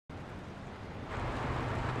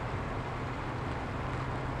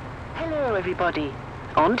Hello, everybody.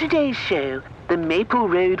 On today's show, the Maple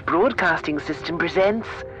Road Broadcasting System presents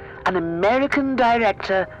an American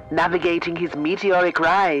director navigating his meteoric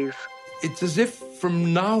rise. It's as if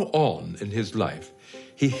from now on in his life,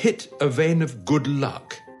 he hit a vein of good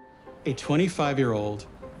luck. A 25-year-old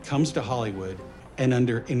comes to Hollywood, and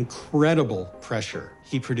under incredible pressure,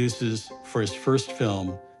 he produces, for his first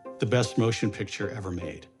film, the best motion picture ever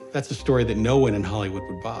made. That's a story that no one in Hollywood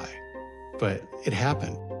would buy, but it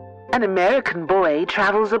happened. An American boy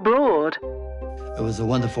travels abroad. It was a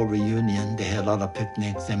wonderful reunion. They had a lot of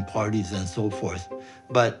picnics and parties and so forth.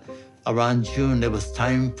 But around June, it was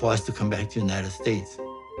time for us to come back to the United States.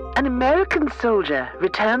 An American soldier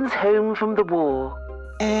returns home from the war.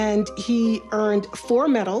 And he earned 4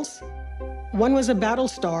 medals. One was a battle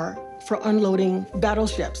star for unloading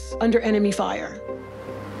battleships under enemy fire.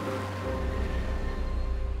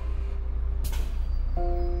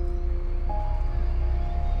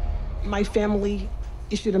 My family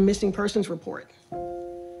issued a missing persons report.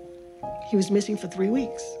 He was missing for 3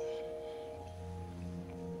 weeks.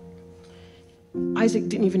 Isaac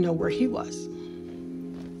didn't even know where he was.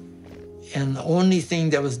 And the only thing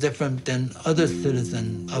that was different than other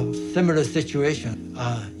citizens of similar situation,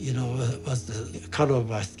 was the color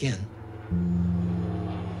of our skin.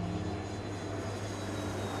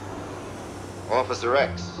 Officer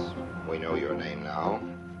X, we know your name now.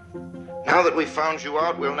 Now that we've found you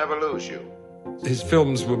out, we'll never lose you. His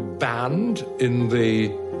films were banned in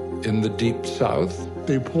the Deep South.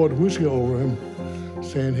 They poured whiskey over him,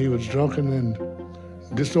 saying he was drunken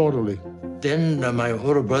and disorderly. Then my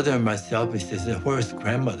older brother and myself, he says, where's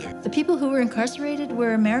grandmother? The people who were incarcerated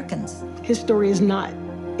were Americans. His story is not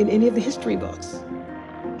in any of the history books.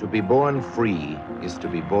 To be born free is to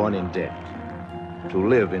be born in debt. To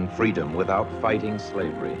live in freedom without fighting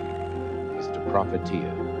slavery is to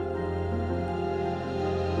profiteer.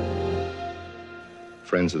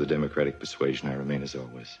 Friends of the democratic persuasion, I remain as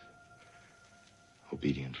always,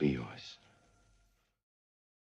 obediently yours.